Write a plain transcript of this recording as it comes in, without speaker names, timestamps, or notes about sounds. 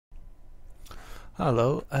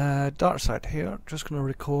Hello, Darkside here. Just going to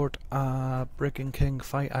record a Brigand King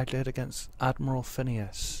fight I did against Admiral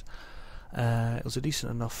Finius. It was a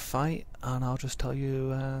decent enough fight, and I'll just tell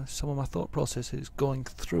you some of my thought processes going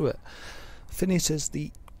through it. Finius is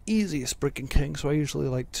the easiest Brigand King, so I usually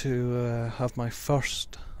like to have my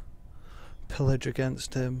first pillage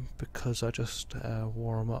against him because I just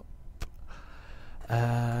warm up.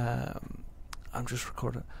 I'm just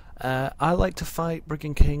recording. I like to fight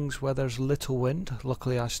Brigand Kings where there's little wind.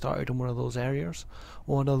 Luckily I started in one of those areas.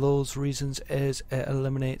 One of those reasons is it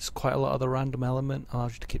eliminates quite a lot of the random element,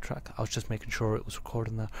 allows you to keep track. I was just making sure it was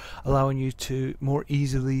recording there, allowing you to more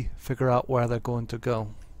easily figure out where they're going to go.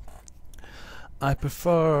 I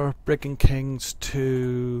prefer Brigand Kings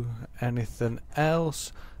to anything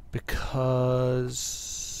else because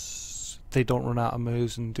they don't run out of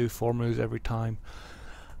moves and do 4 moves every time,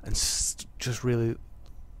 and just really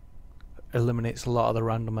eliminates a lot of the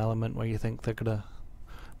random element where you think they're gonna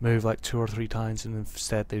move like 2 or 3 times and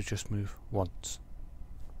instead they just move once.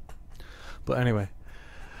 But anyway,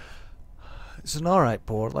 it's an alright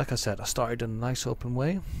board. Like I said, I started in a nice open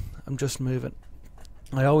way. I'm just moving.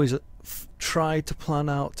 I always try to plan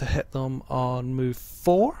out to hit them on move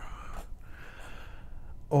 4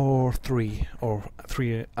 or 3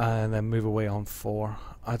 and then move away on 4.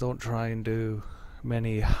 I don't try and do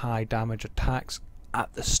many high damage attacks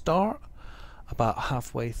at the start. About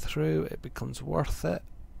halfway through it becomes worth it.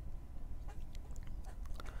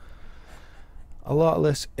 A lot of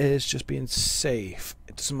this is just being safe.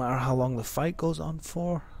 It doesn't matter how long the fight goes on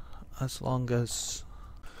for, as long as...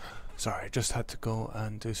 Sorry, I just had to go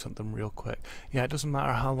and do something real quick. Yeah, it doesn't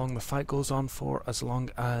matter how long the fight goes on for, as long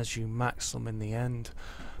as you max them in the end.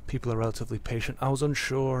 People are relatively patient. I was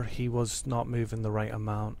unsure he was not moving the right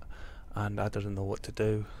amount and I didn't know what to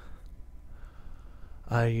do.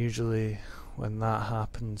 I usually, when that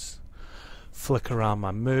happens, flick around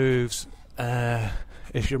my moves.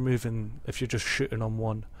 If you're just shooting on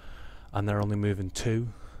 1 and they're only moving 2,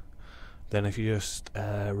 then if you just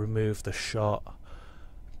remove the shot,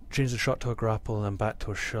 change the shot to a grapple and then back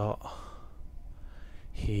to a shot,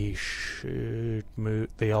 he should move.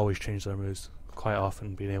 They always change their moves quite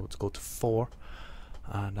often, being able to go to 4,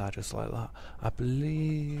 and I just like that. I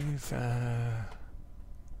believe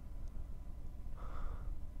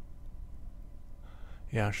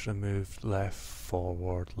yeah, I should have moved left,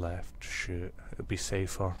 forward, left, shoot. It would be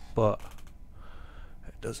safer, but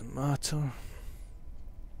it doesn't matter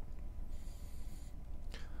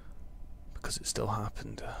because it still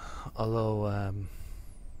happened. Although,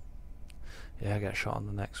 yeah, I get shot on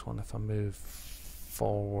the next one. If I move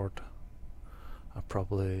forward, I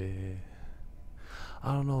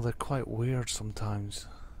don't know, they're quite weird sometimes.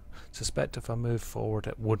 Suspect if I moved forward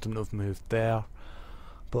it wouldn't have moved there.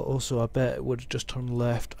 But also I bet it would have just turned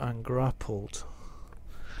left and grappled.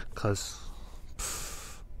 Because,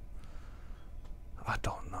 I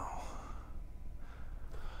don't know.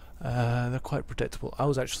 They're quite predictable. I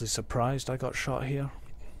was actually surprised I got shot here.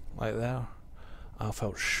 Like there. I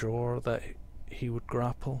felt sure that he would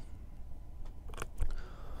grapple.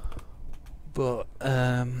 But,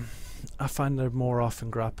 I find they're more often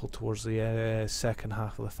grapple towards the second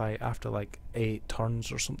half of the fight. After like 8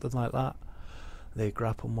 turns or something like that, they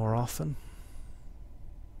grapple more often.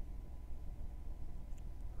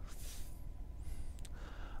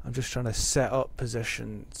 I'm just trying to set up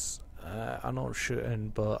positions. I know I'm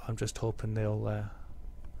shooting, but I'm just hoping they'll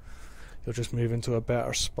just move into a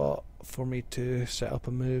better spot for me to set up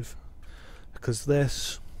a move. Because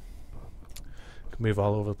this can move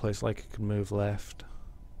all over the place, like it can move left.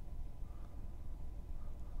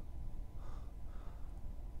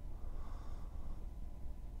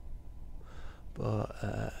 But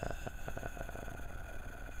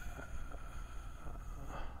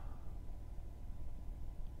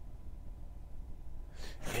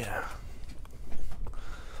yeah,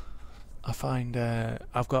 I find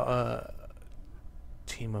I've got a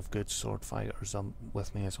team of good sword fighters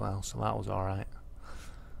with me as well, so that was alright.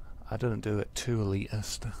 I didn't do it too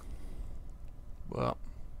elitist, but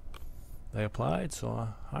they applied, so I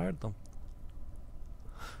hired them.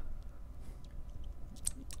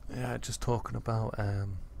 Yeah, just talking about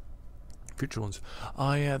future ones.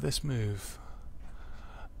 Oh yeah, this move.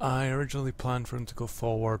 I originally planned for him to go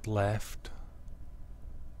forward left.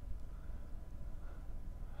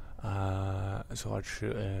 So I'd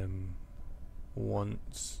shoot him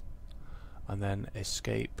once and then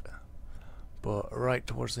escape. But right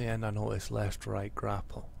towards the end I noticed left right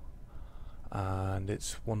grapple. And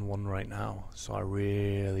it's 1-1 right now, so I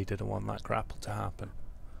really didn't want that grapple to happen.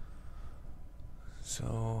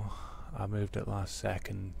 So I moved it last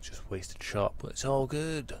second, just wasted shot, but it's all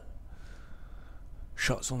good.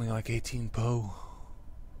 Shot's only like 18 po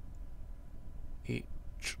each.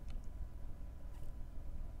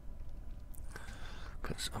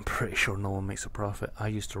 Because I'm pretty sure no one makes a profit. I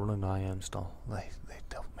used to run an IM stall. They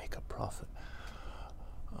don't make a profit.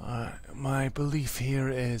 My belief here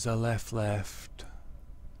is a left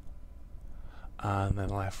and then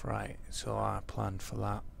left right, so I planned for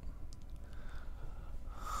that.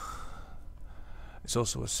 It's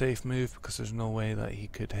also a safe move because there's no way that he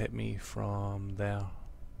could hit me from there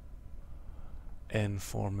in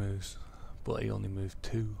 4 moves, but he only moved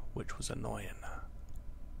 2, which was annoying.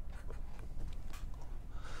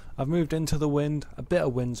 I've moved into the wind. A bit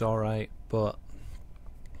of wind's alright, but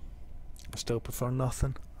I still prefer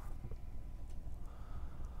nothing.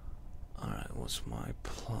 Alright, what's my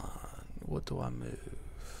plan? What do I move?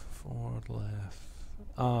 Forward, left.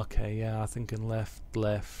 Okay, yeah, I'm thinking left,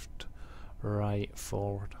 right,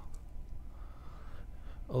 forward.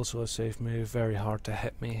 Also a safe move, very hard to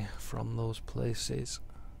hit me from those places.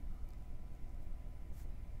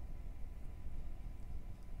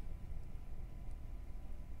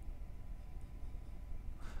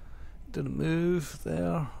 Didn't move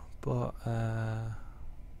there, but I'm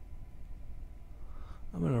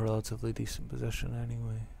in a relatively decent position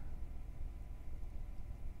anyway.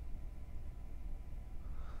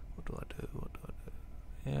 What do I do?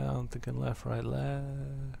 Yeah, I'm thinking left, right,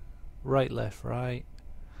 left, right.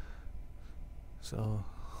 So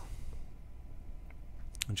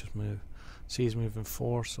I just move. See, he's moving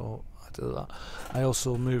 4, so I do that. I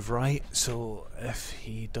also move right, so if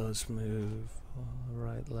he does move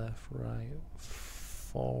right, left, right,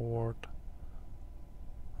 forward,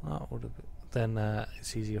 that would have been, then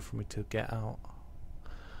it's easier for me to get out,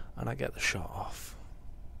 and I get the shot off.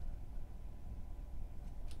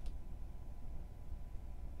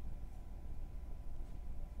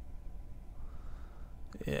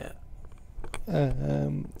 Yeah.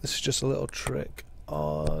 This is just a little trick.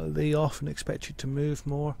 They often expect you to move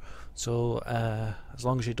more, so as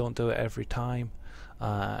long as you don't do it every time,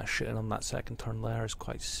 shooting on that second turn there is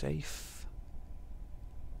quite safe.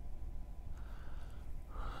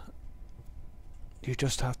 You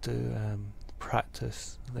just have to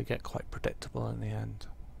practice. They get quite predictable in the end.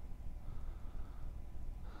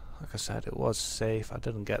 Like I said, it was safe. I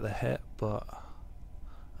didn't get the hit, but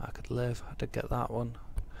I could live. I did get that one.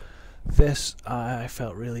 This I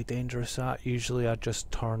felt really dangerous at. Usually I'd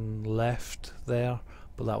just turn left there,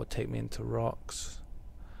 but that would take me into rocks.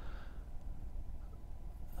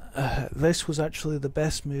 This was actually the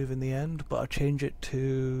best move in the end, but I changed it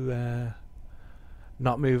to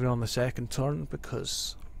not moving on the second turn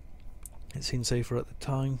because it seemed safer at the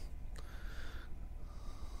time.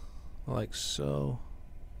 Like so.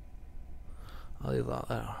 I'll leave that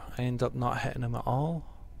there. I end up not hitting him at all,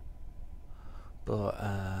 but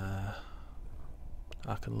I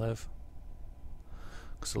can live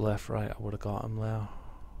because the left, right, I would have got him there,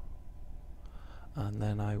 and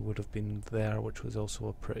then I would have been there, which was also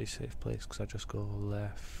a pretty safe place because I just go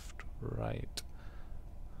left, right,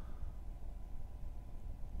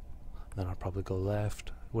 then I'd probably go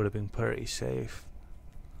left. Would have been pretty safe.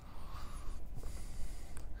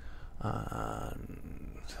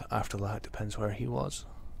 And after that, it depends where he was.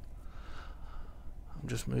 I'm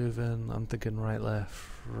just moving. I'm thinking right, left,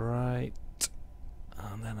 right,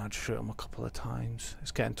 and then I'd shoot him a couple of times.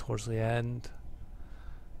 It's getting towards the end,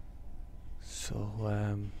 so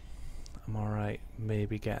I'm alright.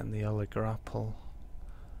 Maybe getting the other grapple.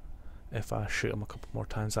 If I shoot him a couple more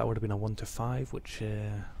times, that would have been a 1 to 5, which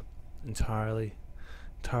entirely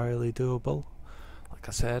doable. Like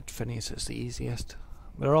I said, Finius is the easiest.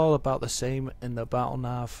 They're all about the same in the battle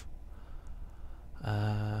nav.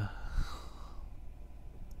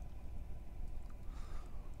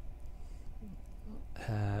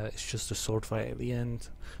 It's just a sword fight at the end.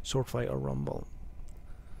 Sword fight or rumble.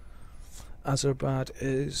 Azerbad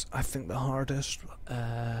is, I think, the hardest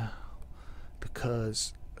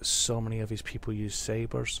because so many of his people use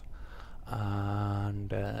sabers, and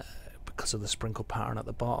because of the sprinkle pattern at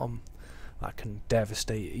the bottom, that can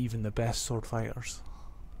devastate even the best sword fighters.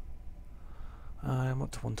 I'm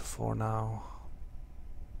up to 1 to 4 now.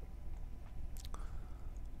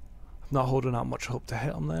 I'm not holding out much hope to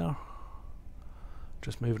hit him there.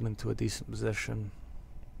 Just moving into a decent position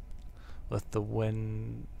with the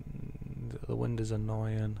wind. The wind is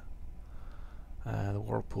annoying. The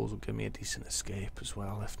whirlpools will give me a decent escape as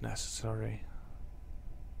well if necessary.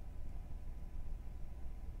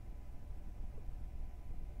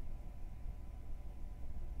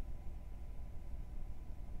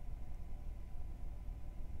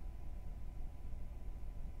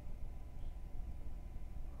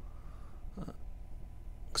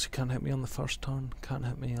 because he can't hit me on the first turn. Can't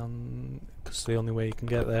hit me on, because the only way you can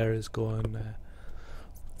get there is going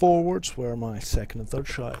forwards, where my second and third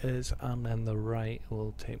shot is, and then the right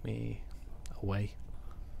will take me away.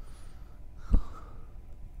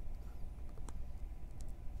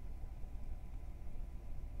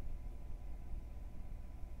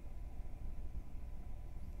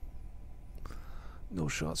 No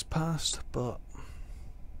shots passed, but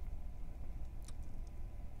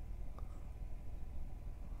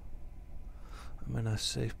I'm in a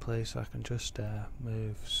safe place. I can just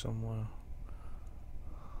move somewhere.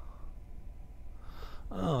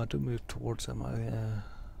 Oh, I do move towards him.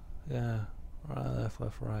 Yeah, right,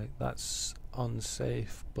 left, right. That's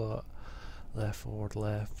unsafe, but left, forward,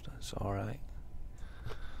 left. It's alright.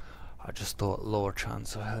 I just thought lower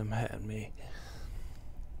chance of him hitting me.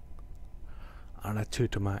 And a 2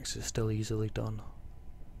 to max is still easily done.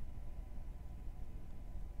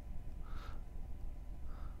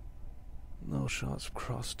 No shots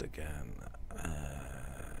crossed again.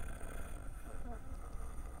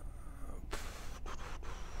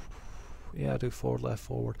 Yeah, I do forward, left,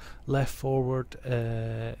 forward. Left forward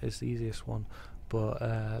is the easiest one,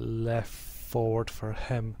 but left forward for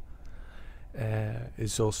him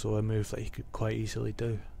is also a move that he could quite easily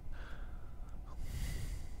do.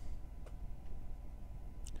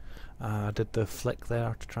 I did the flick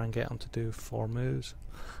there to try and get him to do 4 moves.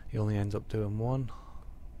 He only ends up doing 1.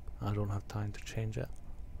 I don't have time to change it.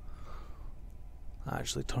 That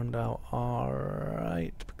actually turned out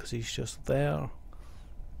alright because he's just there.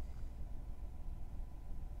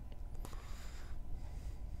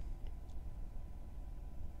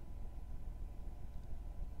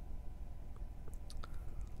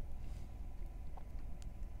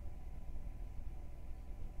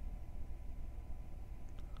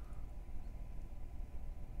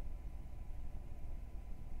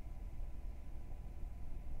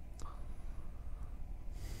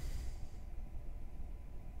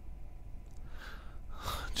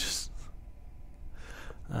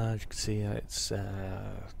 As you can see, it's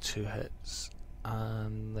 2 hits,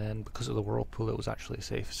 and then because of the whirlpool it was actually a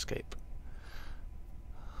safe escape.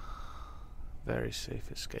 Very safe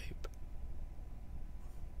escape.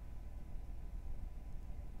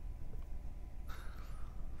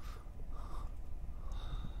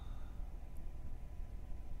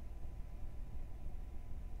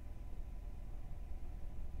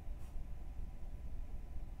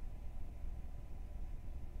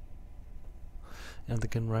 I'm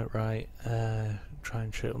thinking right, try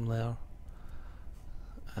and shoot him there.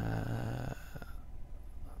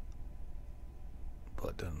 But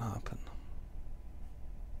it didn't happen.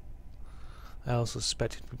 I also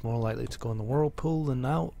suspected to be more likely to go in the whirlpool than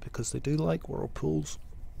out, because they do like whirlpools.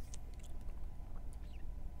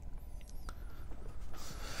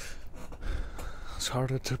 It's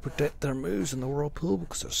harder to predict their moves in the whirlpool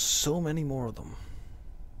because there's so many more of them.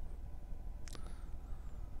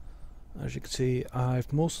 As you can see,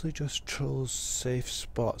 I've mostly just chose safe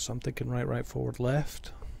spots. I'm thinking right, forward,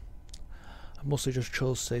 left. I mostly just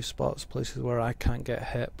chose safe spots, places where I can't get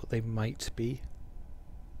hit, but they might be.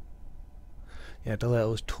 Yeah,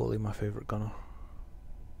 Deletto is totally my favourite gunner.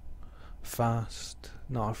 Fast,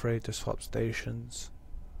 not afraid to swap stations,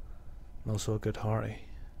 and also a good hearty.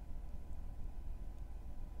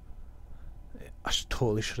 I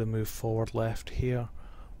totally should have moved forward, left here,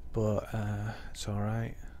 but it's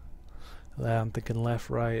alright. I'm thinking left,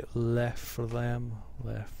 left for them.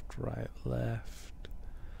 Left, right, left.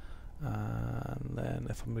 And then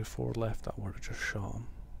if I move forward, left, that would have just shot him.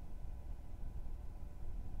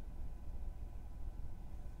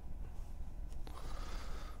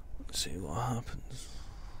 Let's see what happens.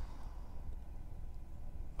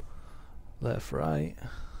 Left, right.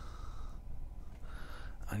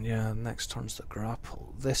 And yeah, next turn's the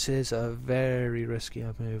grapple. This is a very risky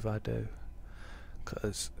move I do,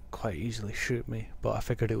 because quite easily shoot me, but I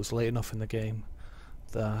figured it was late enough in the game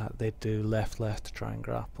that they'd do left to try and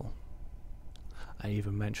grapple. I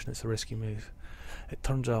even mentioned it's a risky move. It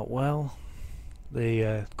turns out well,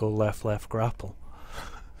 they go left grapple.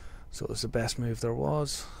 So it was the best move there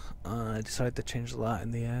was. I decided to change that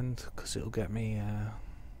in the end because it'll get me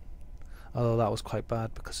although that was quite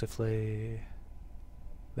bad, because if they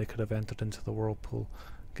could have entered into the whirlpool,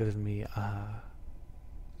 giving me a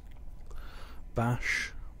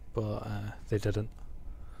bash, but they didn't,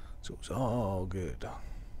 so it was all good.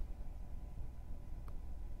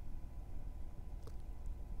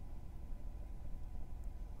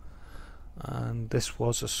 And this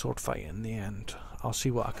was a sword fight in the end. I'll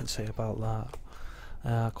see what I can say about that.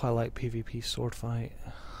 I quite like PvP sword fight.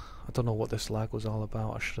 I don't know what this lag was all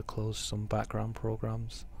about. I should have closed some background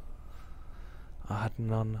programs. I had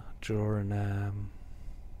none during the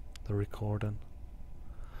recording.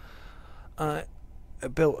 I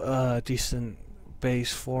built a decent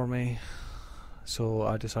base for me, so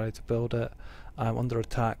I decided to build it. I'm under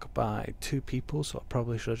attack by 2 people, so I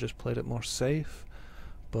probably should have just played it more safe,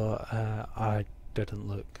 but I didn't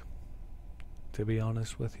look, to be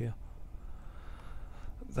honest with you.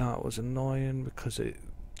 That was annoying because it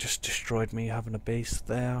just destroyed me having a base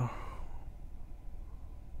there.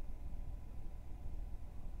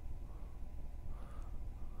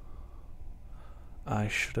 I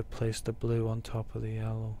should have placed the blue on top of the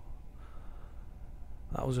yellow.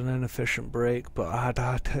 That was an inefficient break, but I had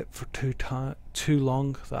had it for too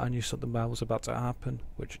long that I knew something bad was about to happen,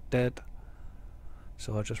 which it did.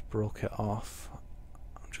 So I just broke it off.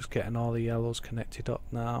 I'm just getting all the yellows connected up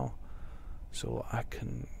now, so I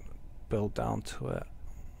can build down to it.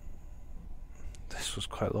 This was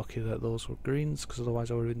quite lucky that those were greens, because otherwise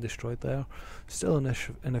I would have been destroyed there. Still an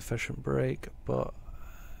inefficient break, but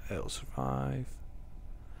it'll survive.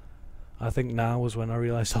 I think now was when I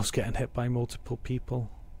realised I was getting hit by multiple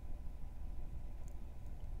people.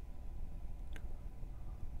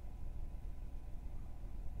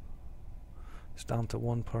 It's down to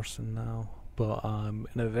 1 person now, but I'm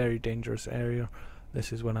in a very dangerous area.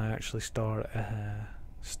 This is when I actually start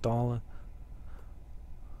stalling.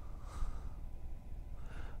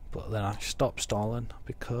 But then I stopped stalling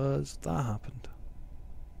because that happened.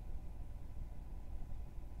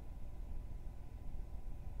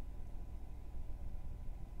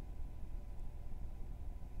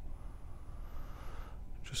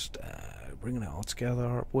 Just bringing it all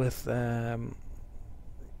together with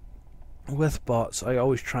bots. I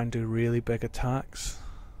always try and do really big attacks.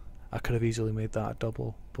 I could have easily made that a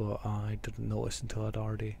double, but I didn't notice until I'd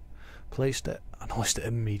already placed it. I noticed it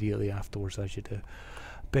immediately afterwards, as you do.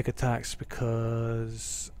 Big attacks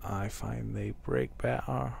because I find they break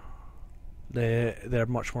better. They're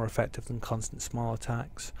much more effective than constant small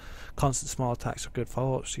attacks. Constant small attacks are good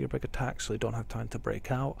follow-ups to your big attacks, so you don't have time to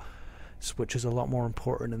break out, which is a lot more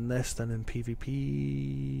important in this than in PvP.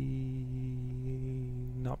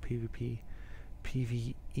 Not PvP,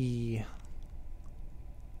 PvE.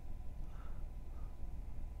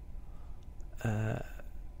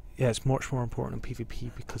 Yeah, it's much more important in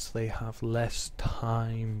PvP because they have less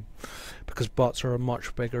time. Because bots are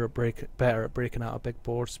much better at breaking out of big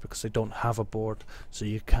boards because they don't have a board, so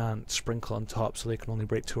you can't sprinkle on top, so they can only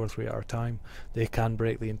break 2 or 3 at a time. They can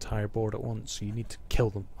break the entire board at once, so you need to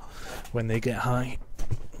kill them when they get high.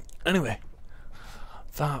 Anyway,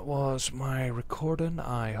 that was my recording.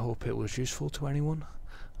 I hope it was useful to anyone,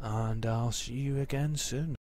 and I'll see you again soon.